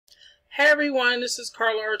Hey everyone, this is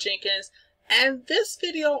Carla R. Jenkins, and this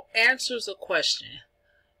video answers a question.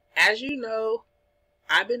 As you know,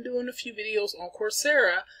 I've been doing a few videos on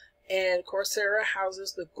Coursera, and Coursera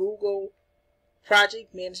houses the Google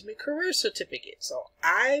Project Management Career Certificate. So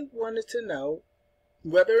I wanted to know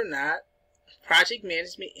whether or not Project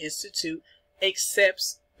Management Institute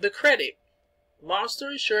accepts the credit. Long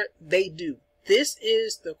story short, they do. This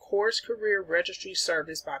is the Course Career Registry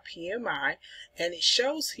Service by PMI, and it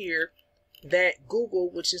shows here that Google,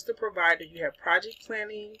 which is the provider, you have project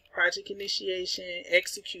planning, project initiation,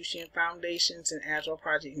 execution, foundations, and agile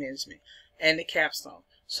project management, and the capstone.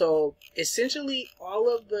 So essentially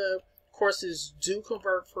all of the courses do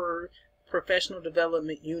convert for professional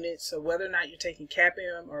development units. So whether or not you're taking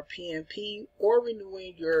CAPM or PMP or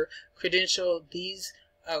renewing your credential, these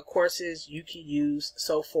courses you can use.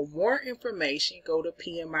 So for more information, go to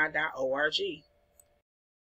pmi.org.